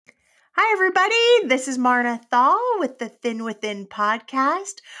Hi, everybody. This is Marna Thal with the Thin Within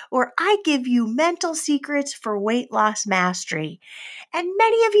podcast, where I give you mental secrets for weight loss mastery. And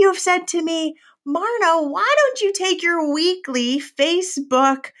many of you have said to me, Marna, why don't you take your weekly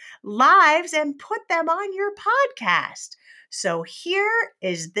Facebook lives and put them on your podcast? So here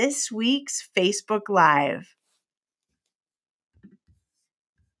is this week's Facebook Live.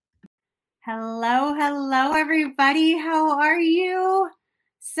 Hello, everybody. How are you?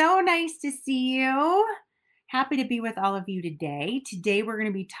 So nice to see you. Happy to be with all of you today. Today, we're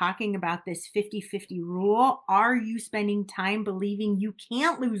going to be talking about this 50-50 rule. Are you spending time believing you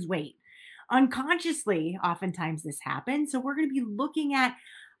can't lose weight? Unconsciously, oftentimes this happens. So we're going to be looking at,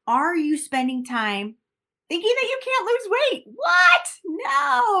 are you spending time thinking that you can't lose weight? What?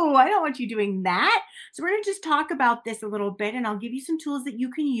 No, I don't want you doing that. So we're going to just talk about this a little bit, and I'll give you some tools that you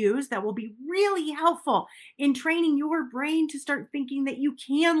can use that will be really helpful in training your brain to start thinking that you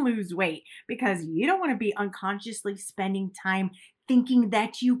can lose weight, because you don't want to be unconsciously spending time thinking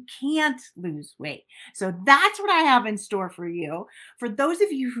that you can't lose weight. So that's what I have in store for you. For those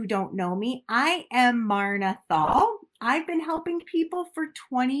of you who don't know me, I am Marna Thal. I've been helping people for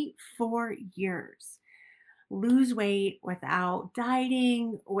 24 years lose weight without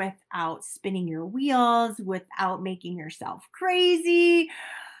dieting, without spinning your wheels, without making yourself crazy,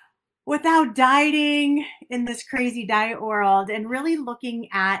 without dieting in this crazy diet world, and really looking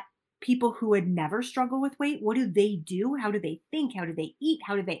at people who would never struggle with weight. What do they do? How do they think? How do they eat?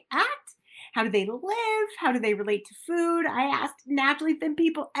 How do they act? How do they live? How do they relate to food? I asked naturally thin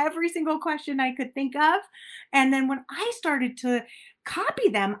people every single question I could think of. And then when I started to copy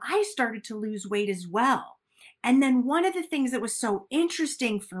them, I started to lose weight as well. And then one of the things that was so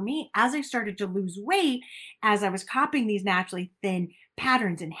interesting for me as I started to lose weight, as I was copying these naturally thin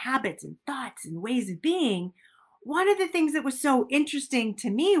patterns and habits and thoughts and ways of being, one of the things that was so interesting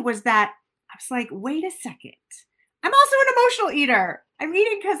to me was that I was like, wait a second. I'm also an emotional eater. I'm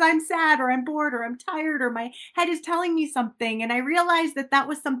eating because I'm sad or I'm bored or I'm tired or my head is telling me something. And I realized that that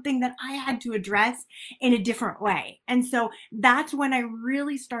was something that I had to address in a different way. And so that's when I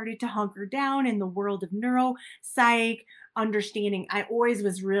really started to hunker down in the world of neuropsych, understanding. I always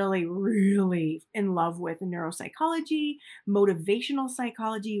was really in love with neuropsychology, motivational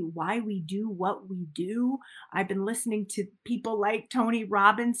psychology, why we do what we do. I've been listening to people like Tony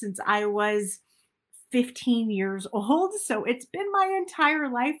Robbins since I was 15 years old. So it's been my entire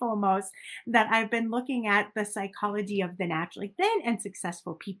life almost that I've been looking at the psychology of the naturally thin and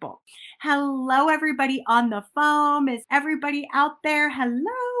successful people. Hello, everybody on the phone. Is everybody out there?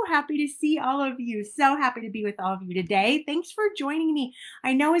 Hello. Happy to see all of you. So happy to be with all of you today. Thanks for joining me.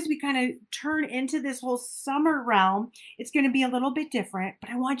 I know as we kind of turn into this whole summer realm, it's going to be a little bit different,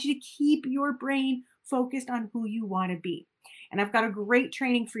 but I want you to keep your brain focused on who you want to be. And I've got a great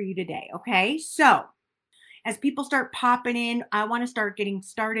training for you today. Okay. So, as people start popping in, I want to start getting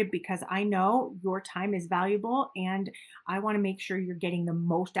started because I know your time is valuable and I want to make sure you're getting the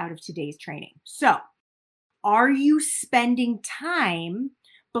most out of today's training. So, are you spending time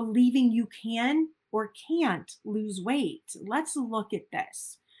believing you can or can't lose weight? Let's look at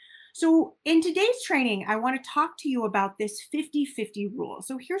this. So, in today's training, I want to talk to you about this 50-50 rule.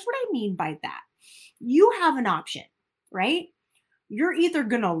 So, here's what I mean by that. You have an option, right? You're either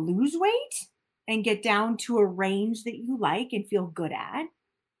going to lose weight and get down to a range that you like and feel good at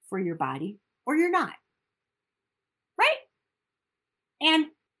for your body, or you're not, right? And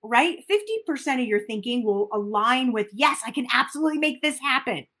right, 50% of your thinking will align with, yes, I can absolutely make this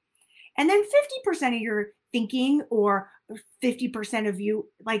happen. And then 50% of your thinking, or 50% of you,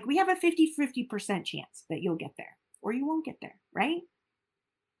 like we have a 50% chance that you'll get there or you won't get there, right?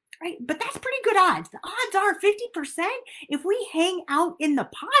 Right. But that's pretty good odds. The odds are 50%. If we hang out in the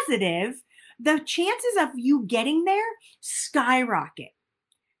positive, the chances of you getting there skyrocket.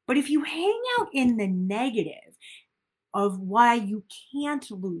 But if you hang out in the negative of why you can't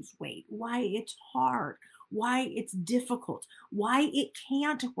lose weight, why it's hard, why it's difficult, why it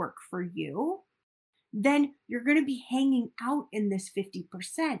can't work for you, then you're going to be hanging out in this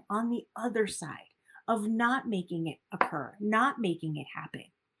 50% on the other side of not making it occur, not making it happen.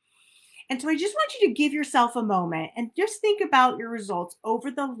 And so I just want you to give yourself a moment and just think about your results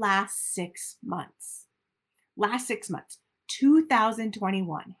over the last 6 months. Last 6 months,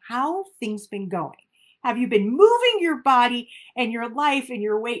 2021. How have things been going? Have you been moving your body and your life and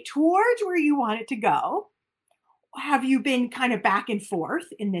your weight towards where you want it to go? Have you been kind of back and forth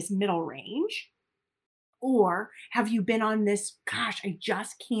in this middle range? Or have you been on this, gosh, I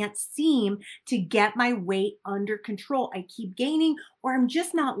just can't seem to get my weight under control. I keep gaining or I'm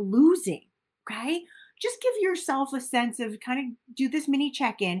just not losing. Okay. just give yourself a sense of kind of do this mini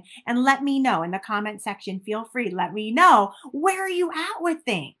check-in and let me know in the comment section. Feel free, let me know, where are you at with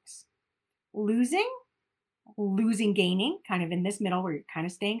things? Losing, gaining, kind of in this middle where you're kind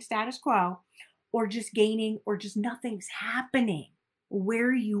of staying status quo, or just gaining, or just nothing's happening. Where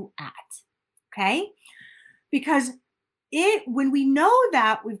are you at? Okay? Because when we know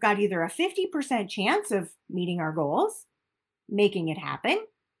that we've got either a 50% chance of meeting our goals, making it happen,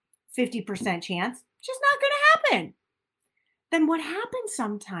 50% chance, just not going to happen. Then what happens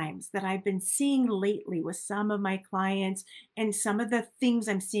sometimes that I've been seeing lately with some of my clients and some of the things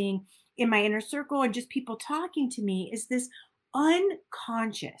I'm seeing in my inner circle and just people talking to me is this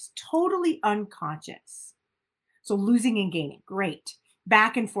unconscious, totally unconscious. So losing and gaining, great.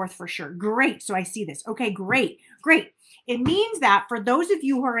 Back and forth for sure. Great. So I see this. Okay, great. Great. It means that for those of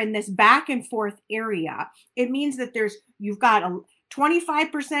you who are in this back and forth area, it means that you've got a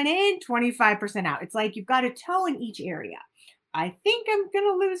 25% in, 25% out. It's like you've got a toe in each area. I think I'm going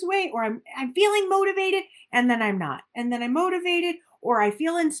to lose weight, or I'm feeling motivated and then I'm not. And then I'm motivated, or I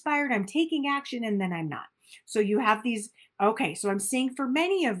feel inspired, I'm taking action and then I'm not. So you have these, okay, so I'm seeing for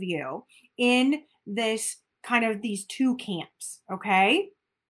many of you in this kind of these two camps, okay?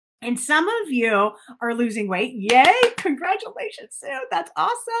 And some of you are losing weight. Yay, congratulations, Sue. That's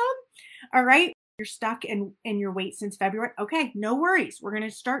awesome. All right, you're stuck in your weight since February. Okay, no worries. We're going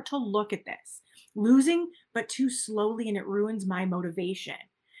to start to look at this. Losing, but too slowly, and it ruins my motivation.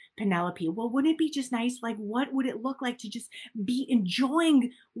 Penelope, well, wouldn't it be just nice? Like, what would it look like to just be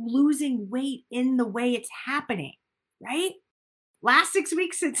enjoying losing weight in the way it's happening, right? Last 6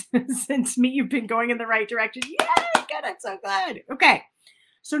 weeks since me, you've been going in the right direction. Yay, good, I'm so glad. Okay.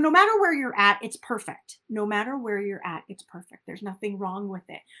 So no matter where you're at, it's perfect. No matter where you're at, it's perfect. There's nothing wrong with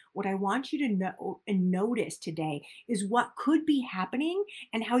it. What I want you to know and notice today is what could be happening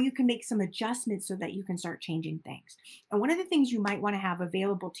and how you can make some adjustments so that you can start changing things. And one of the things you might want to have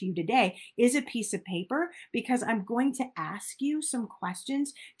available to you today is a piece of paper, because I'm going to ask you some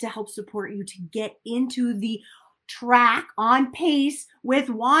questions to help support you to get into the track on pace with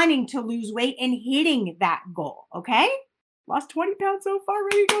wanting to lose weight and hitting that goal. Okay. Lost 20 pounds so far,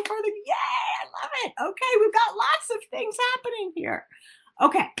 ready to go further. Yay, I love it. Okay, we've got lots of things happening here.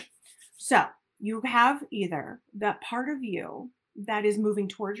 Okay, so you have either that part of you that is moving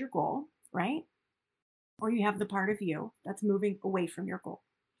towards your goal, right? Or you have the part of you that's moving away from your goal.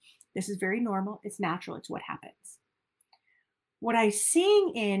 This is very normal. It's natural. It's what happens. What I'm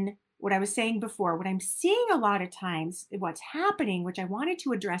seeing in what I was saying before, what I'm seeing a lot of times, what's happening, which I wanted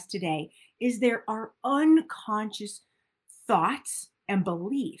to address today, is there are unconscious thoughts and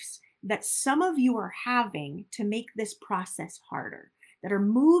beliefs that some of you are having to make this process harder, that are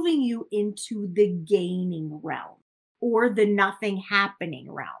moving you into the gaining realm or the nothing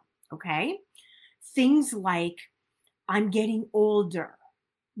happening realm. Okay. Things like, I'm getting older.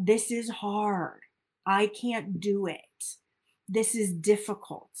 This is hard. I can't do it. This is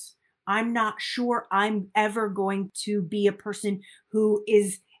difficult. I'm not sure I'm ever going to be a person who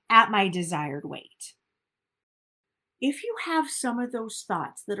is at my desired weight. If you have some of those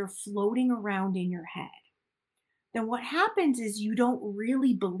thoughts that are floating around in your head, then what happens is you don't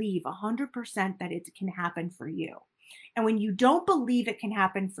really believe 100% that it can happen for you. And when you don't believe it can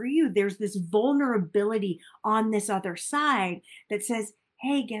happen for you, there's this vulnerability on this other side that says,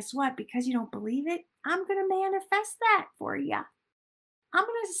 hey, guess what? Because you don't believe it, I'm going to manifest that for you. I'm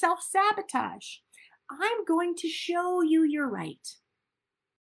going to self-sabotage. I'm going to show you you're right.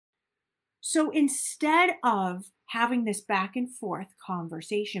 So instead of having this back and forth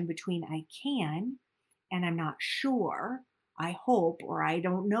conversation between I can and I'm not sure, I hope, or I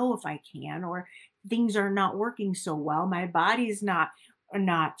don't know if I can, or things are not working so well, my body is not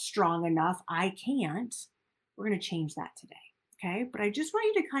strong enough, I can't, we're going to change that today. Okay. But I just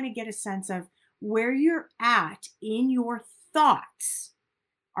want you to kind of get a sense of where you're at in your thoughts.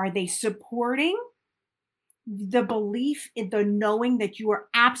 Are they supporting the belief in the knowing that you are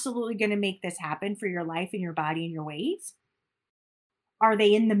absolutely going to make this happen for your life and your body and your weight? Are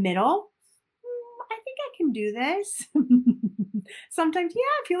they in the middle? I think I can do this. Sometimes,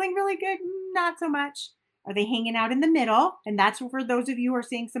 yeah, feeling really good. Not so much. Are they hanging out in the middle? And that's for those of you who are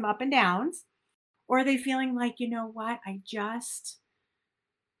seeing some up and downs. Or are they feeling like, you know what?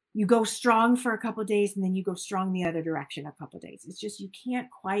 You go strong for a couple of days and then you go strong the other direction a couple of days. It's just you can't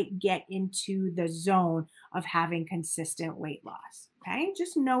quite get into the zone of having consistent weight loss. Okay.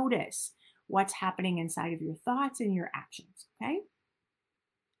 Just notice what's happening inside of your thoughts and your actions. Okay.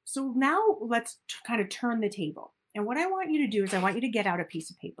 So now let's kind of turn the table. And what I want you to do is I want you to get out a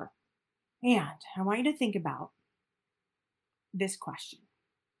piece of paper and I want you to think about this question.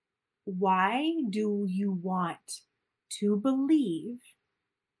 Why do you want to believe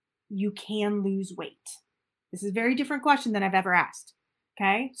you can lose weight? This is a very different question than I've ever asked.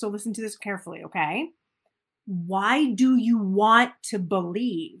 Okay. So listen to this carefully. Okay. Why do you want to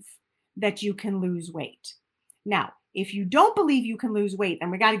believe that you can lose weight? Now, if you don't believe you can lose weight, then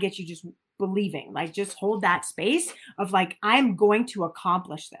we got to get you just believing, like just hold that space of like, I'm going to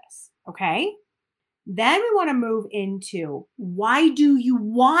accomplish this. Okay. Then we want to move into why do you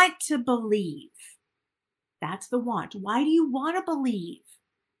want to believe? That's the want. Why do you want to believe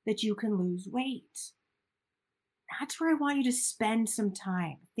that you can lose weight? That's where I want you to spend some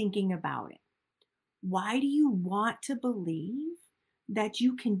time thinking about it. Why do you want to believe that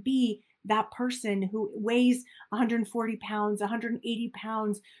you can be that person who weighs 140 pounds, 180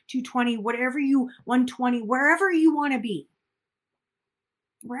 pounds, 220, whatever you, 120, wherever you want to be,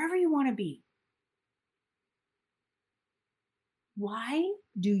 wherever you want to be? Why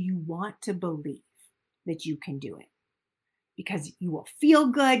do you want to believe that you can do it? Because you will feel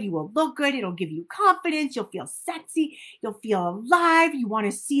good, you will look good, it'll give you confidence, you'll feel sexy, you'll feel alive, you want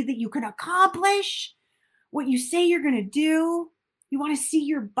to see that you can accomplish what you say you're going to do. You want to see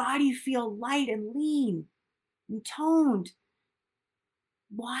your body feel light and lean and toned.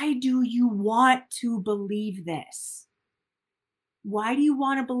 Why do you want to believe this? Why do you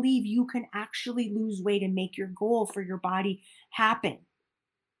want to believe you can actually lose weight and make your goal for your body happen?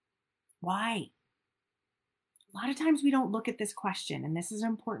 Why? A lot of times we don't look at this question, and this is an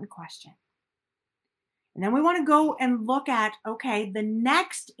important question. And then we want to go and look at, okay, the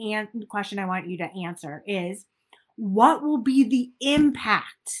next question I want you to answer is, what will be the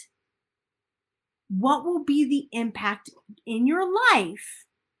impact? What will be the impact in your life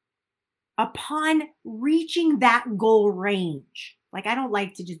upon reaching that goal range? Like, I don't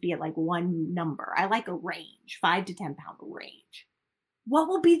like to just be at like one number. I like a range, 5 to 10 pound range. What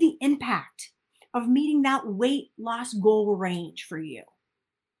will be the impact of meeting that weight loss goal range for you?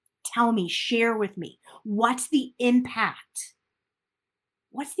 Tell me, share with me. What's the impact?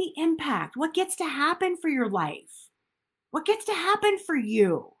 What's the impact? What gets to happen for your life? What gets to happen for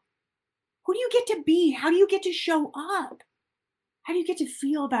you? Who do you get to be? How do you get to show up? How do you get to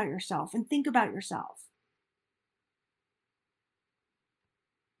feel about yourself and think about yourself?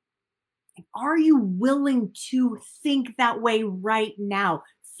 And are you willing to think that way right now?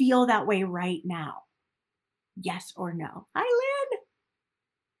 Feel that way right now? Yes or no? Hi, Lynn.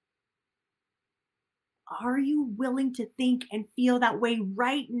 Are you willing to think and feel that way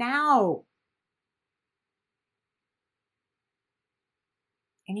right now?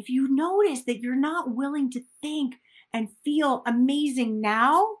 And if you notice that you're not willing to think and feel amazing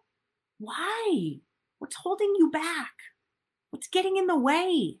now, why? What's holding you back? What's getting in the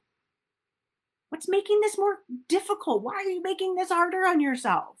way? What's making this more difficult? Why are you making this harder on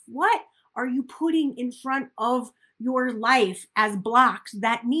yourself? What are you putting in front of your life as blocks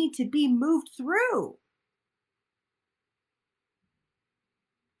that need to be moved through?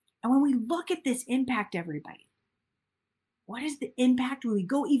 And when we look at this impact, everybody, what is the impact when we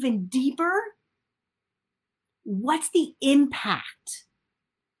go even deeper? What's the impact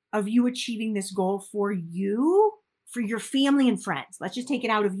of you achieving this goal for you, for your family and friends? Let's just take it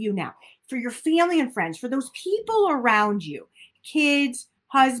out of you now. For your family and friends, for those people around you, kids,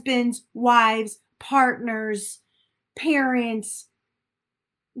 husbands, wives, partners, parents,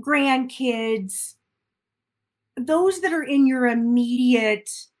 grandkids, those that are in your immediate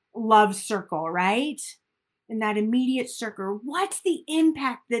love circle, right? In that immediate circle, what's the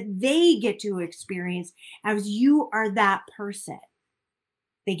impact that they get to experience as you are that person?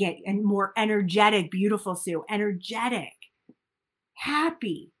 They get more energetic, beautiful Sue, energetic,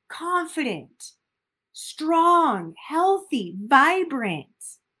 happy, confident, strong, healthy, vibrant.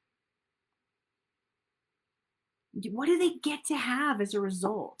 What do they get to have as a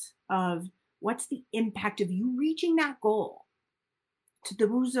result of what's the impact of you reaching that goal to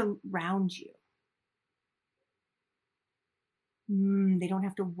those around you? They don't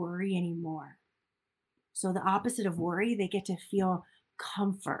have to worry anymore. So the opposite of worry, they get to feel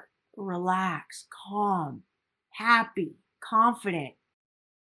comfort, relaxed, calm, happy, confident,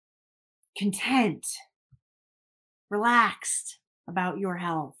 content, relaxed about your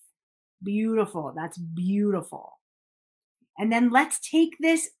health. Beautiful. That's beautiful. And then let's take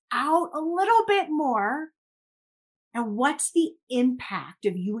this out a little bit more. And what's the impact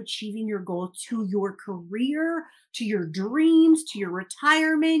of you achieving your goal to your career, to your dreams, to your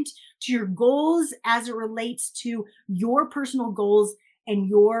retirement, to your goals as it relates to your personal goals and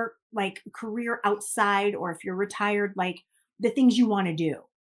your like career outside, or if you're retired, like the things you want to do?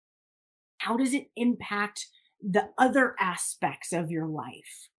 How does it impact the other aspects of your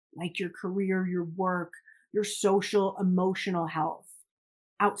life? like your career, your work, your social, emotional health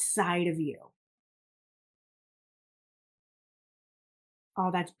outside of you.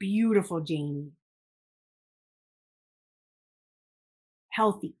 Oh, that's beautiful, Jamie.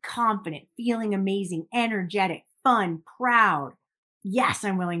 Healthy, confident, feeling amazing, energetic, fun, proud. Yes,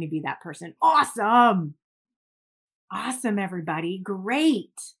 I'm willing to be that person. Awesome. Awesome, everybody.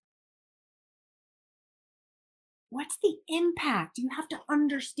 Great. What's the impact? You have to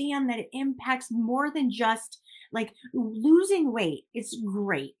understand that it impacts more than just like losing weight. It's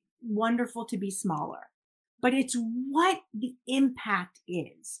great, wonderful to be smaller, but it's what the impact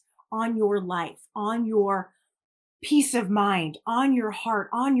is on your life, on your peace of mind, on your heart,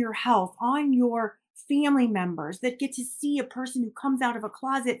 on your health, on your family members that get to see a person who comes out of a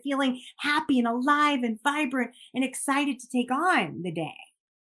closet feeling happy and alive and vibrant and excited to take on the day.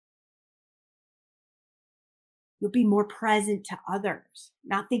 You'll be more present to others,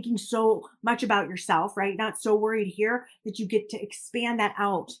 not thinking so much about yourself, right? Not so worried here that you get to expand that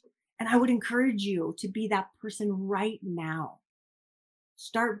out. And I would encourage you to be that person right now.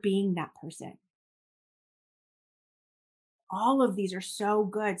 Start being that person. All of these are so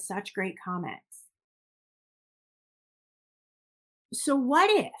good, such great comments. So what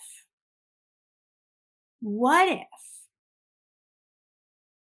if,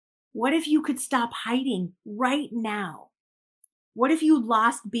 what if you could stop hiding right now? What if you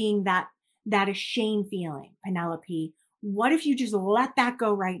lost being that ashamed feeling, Penelope? What if you just let that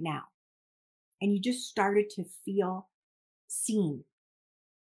go right now and you just started to feel seen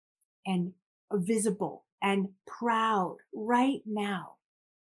and visible and proud right now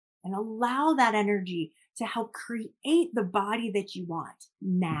and allow that energy to help create the body that you want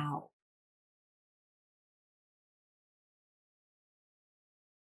now?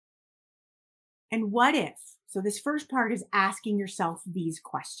 And what if? So, this first part is asking yourself these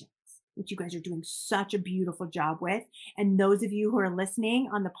questions, which you guys are doing such a beautiful job with. And those of you who are listening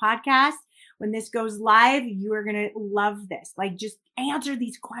on the podcast, when this goes live, you are going to love this. Like, just answer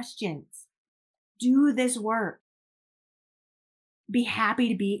these questions, do this work. Be happy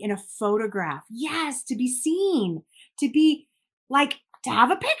to be in a photograph. Yes, to be seen, to be like, to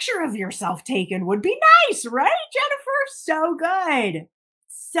have a picture of yourself taken would be nice, right, Jennifer? So good.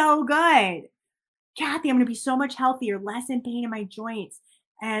 So good. Kathy, I'm going to be so much healthier, less in pain in my joints.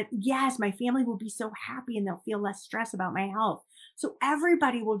 And yes, my family will be so happy and they'll feel less stress about my health. So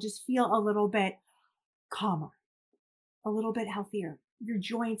everybody will just feel a little bit calmer, a little bit healthier. Your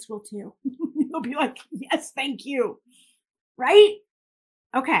joints will too. You'll be like, yes, thank you. Right?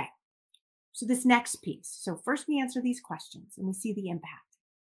 Okay. So this next piece. So first we answer these questions and we see the impact.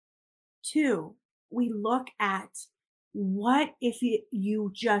 Two, we look at what if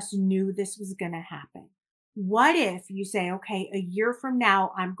you just knew this was going to happen? What if you say, okay, a year from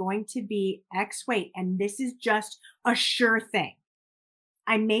now, I'm going to be X weight, and this is just a sure thing.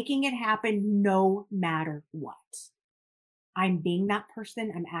 I'm making it happen no matter what. I'm being that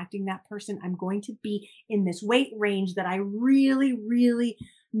person. I'm acting that person. I'm going to be in this weight range that I really, really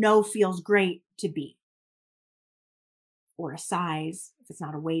know feels great to be. Or a size. If it's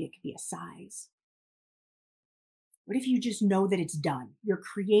not a weight, it could be a size. What if you just know that it's done? You're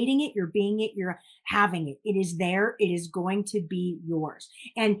creating it, you're being it, you're having it. It is there. It is going to be yours.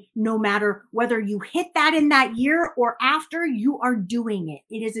 And no matter whether you hit that in that year or after, you are doing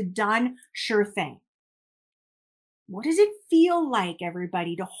it. It is a done, sure thing. What does it feel like,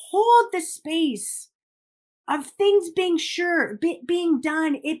 everybody, to hold the space of things being sure, being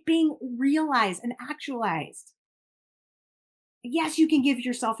done, it being realized and actualized? Yes, you can give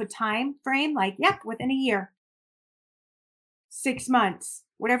yourself a time frame, like, yep, within a year. 6 months,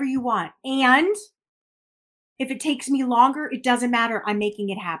 whatever you want. And if it takes me longer, it doesn't matter. I'm making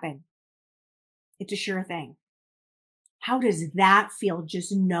it happen. It's a sure thing. How does that feel?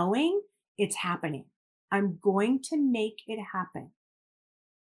 Just knowing it's happening. I'm going to make it happen.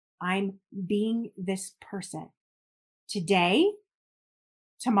 I'm being this person today,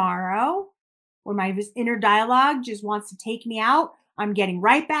 tomorrow, when my inner dialogue just wants to take me out, I'm getting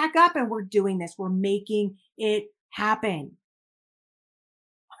right back up and we're doing this. We're making it happen.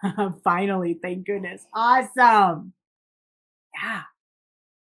 Finally, thank goodness. Awesome. Yeah.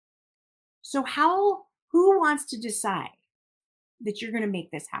 So who wants to decide that you're going to make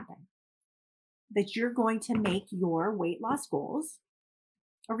this happen? That you're going to make your weight loss goals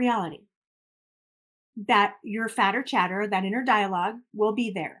a reality? That your fatter chatter, that inner dialogue will be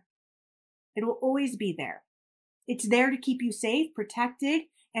there. It will always be there. It's there to keep you safe, protected.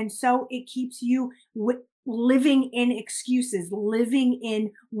 And so it keeps you living in excuses, living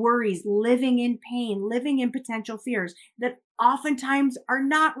in worries, living in pain, living in potential fears that oftentimes are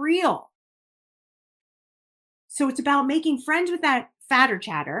not real. So it's about making friends with that fatter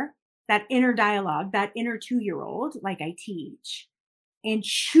chatter, that inner dialogue, that inner 2-year-old, like I teach, and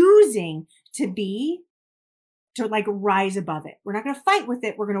choosing to be, to like rise above it. We're not going to fight with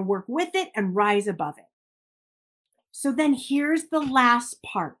it. We're going to work with it and rise above it. So then here's the last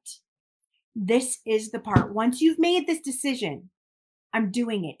part. This is the part. Once you've made this decision, I'm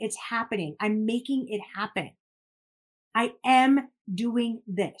doing it. It's happening. I'm making it happen. I am doing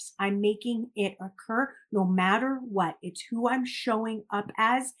this. I'm making it occur no matter what. It's who I'm showing up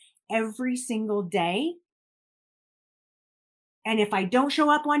as every single day. And if I don't show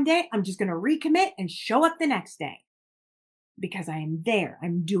up one day, I'm just going to recommit and show up the next day because I am there.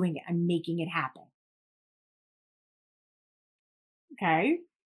 I'm doing it. I'm making it happen. Okay.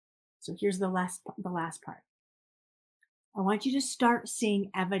 So here's the last part. I want you to start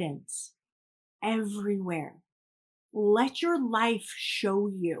seeing evidence everywhere. Let your life show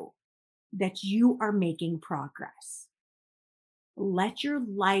you that you are making progress. Let your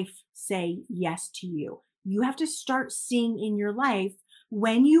life say yes to you. You have to start seeing in your life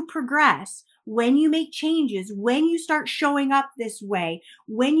when you progress, when you make changes, when you start showing up this way,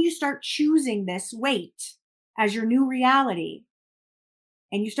 when you start choosing this weight as your new reality,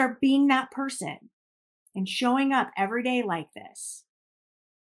 and you start being that person and showing up every day like this.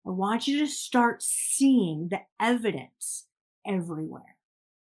 I want you to start seeing the evidence everywhere.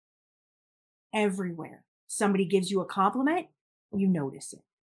 Everywhere. Somebody gives you a compliment, you notice it.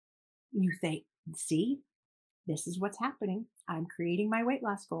 You think, see, this is what's happening. I'm creating my weight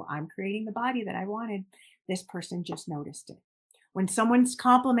loss goal. I'm creating the body that I wanted. This person just noticed it. When someone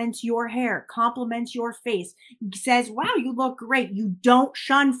compliments your hair, compliments your face, says, wow, you look great. You don't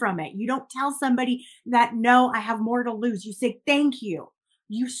shun from it. You don't tell somebody that, no, I have more to lose. You say, thank you.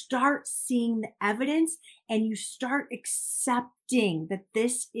 You start seeing the evidence and you start accepting that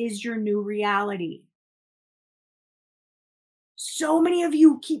this is your new reality. So many of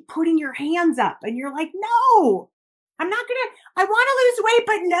you keep putting your hands up and you're like, no, I want to lose weight,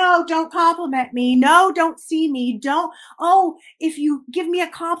 but no, don't compliment me. No, don't see me. If you give me a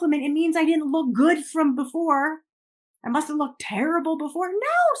compliment, it means I didn't look good from before. I must have looked terrible before.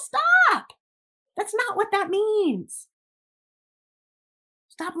 No, stop. That's not what that means.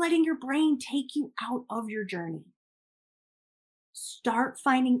 Stop letting your brain take you out of your journey. Start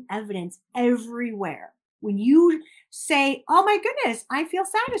finding evidence everywhere. When you say, oh my goodness, I feel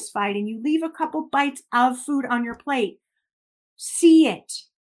satisfied, and you leave a couple bites of food on your plate, see it,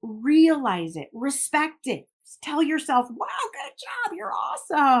 realize it, respect it. Tell yourself, wow, good job, you're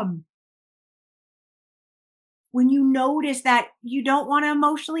awesome. When you notice that you don't want to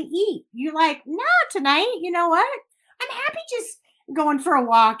emotionally eat, you're like, no, tonight, you know what? I'm happy just going for a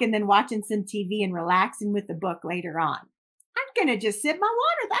walk and then watching some TV and relaxing with the book later on. I'm going to just sip my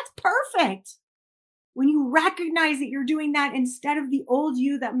water. That's perfect. When you recognize that you're doing that instead of the old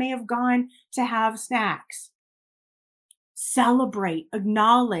you that may have gone to have snacks, celebrate,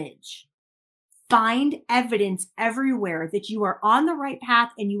 acknowledge, find evidence everywhere that you are on the right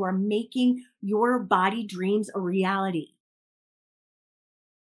path and you are making your body dreams a reality.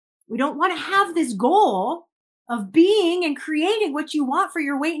 We don't want to have this goal of being and creating what you want for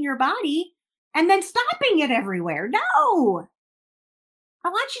your weight and your body and then stopping it everywhere. No. I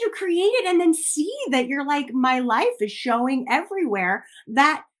want you to create it and then see that you're like, my life is showing everywhere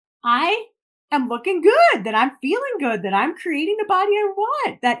that I am looking good, that I'm feeling good, that I'm creating the body I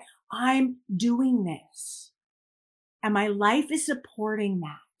want, that I'm doing this. And my life is supporting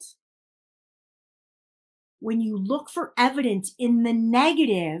that. When you look for evidence in the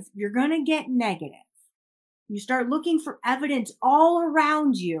negative, you're going to get negative. You start looking for evidence all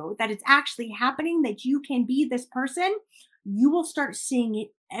around you that it's actually happening, that you can be this person. You will start seeing it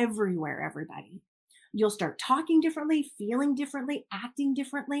everywhere, everybody. You'll start talking differently, feeling differently, acting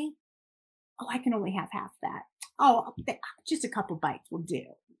differently. Oh, I can only have half that. Oh, just a couple bites will do.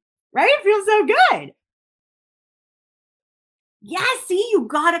 Right? It feels so good. Yes, see, you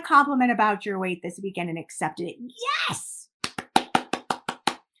got a compliment about your weight this weekend and accepted it. Yes.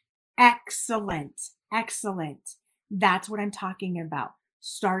 Excellent. Excellent. That's what I'm talking about.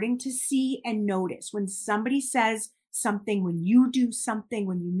 Starting to see and notice when somebody says something, when you do something,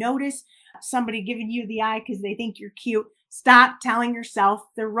 when you notice somebody giving you the eye because they think you're cute, stop telling yourself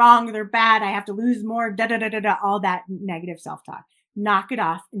they're wrong, they're bad, I have to lose more, all that negative self-talk. Knock it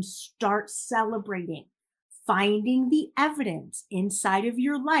off and start celebrating, finding the evidence inside of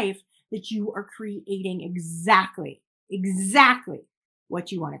your life that you are creating exactly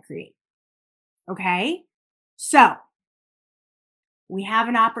what you want to create. Okay? So we have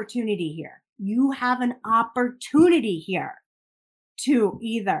an opportunity here. You have an opportunity here to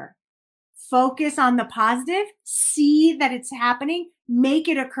either focus on the positive, see that it's happening, make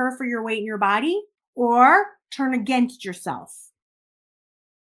it occur for your weight in your body, or turn against yourself.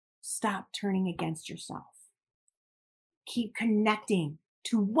 Stop turning against yourself. Keep connecting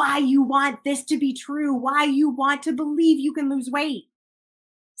to why you want this to be true, why you want to believe you can lose weight.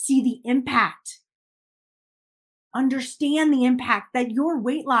 See the impact. Understand the impact that your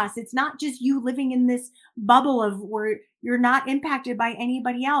weight loss, it's not just you living in this bubble of where you're not impacted by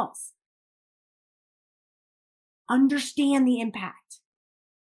anybody else. Understand the impact.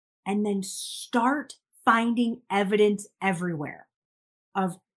 And then start finding evidence everywhere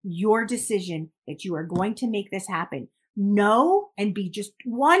of your decision that you are going to make this happen. Know and be just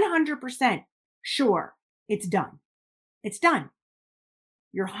 100% sure it's done. It's done.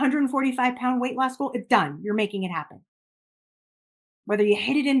 Your 145-pound weight loss goal, it's done. You're making it happen. Whether you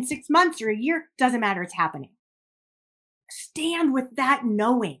hit it in 6 months or a year, doesn't matter. It's happening. Stand with that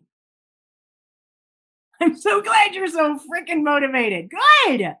knowing. I'm so glad you're so freaking motivated.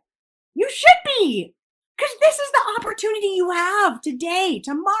 Good. You should be. Because this is the opportunity you have today,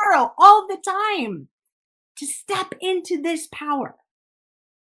 tomorrow, all the time to step into this power.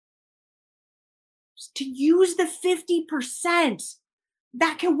 Just to use the 50%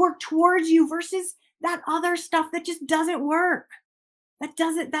 that can work towards you versus that other stuff that just doesn't work.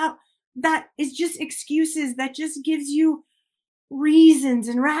 That is just excuses, that just gives you reasons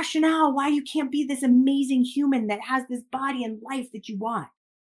and rationale why you can't be this amazing human that has this body and life that you want.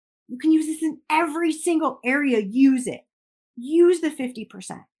 You can use this in every single area. Use it. Use the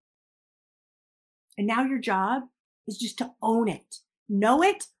 50%. And now your job is just to own it. Know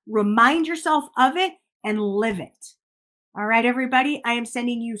it, remind yourself of it, and live it. All right, everybody, I am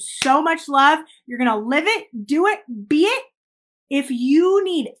sending you so much love. You're going to live it, do it, be it. If you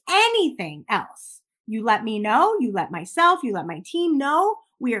need anything else, you let me know. You let myself, you let my team know.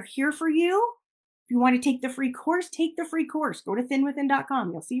 We are here for you. If you want to take the free course, take the free course. Go to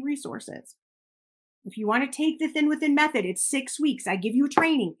thinwithin.com. You'll see resources. If you want to take the Thin Within method, it's 6 weeks. I give you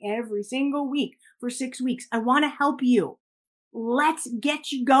training every single week for 6 weeks. I want to help you. Let's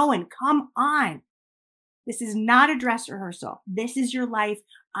get you going. Come on. This is not a dress rehearsal. This is your life.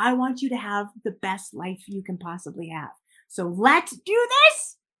 I want you to have the best life you can possibly have. So let's do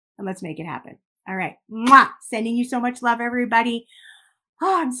this and let's make it happen. All right. Mwah! Sending you so much love, everybody.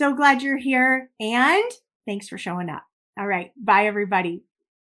 Oh, I'm so glad you're here. And thanks for showing up. All right. Bye, everybody.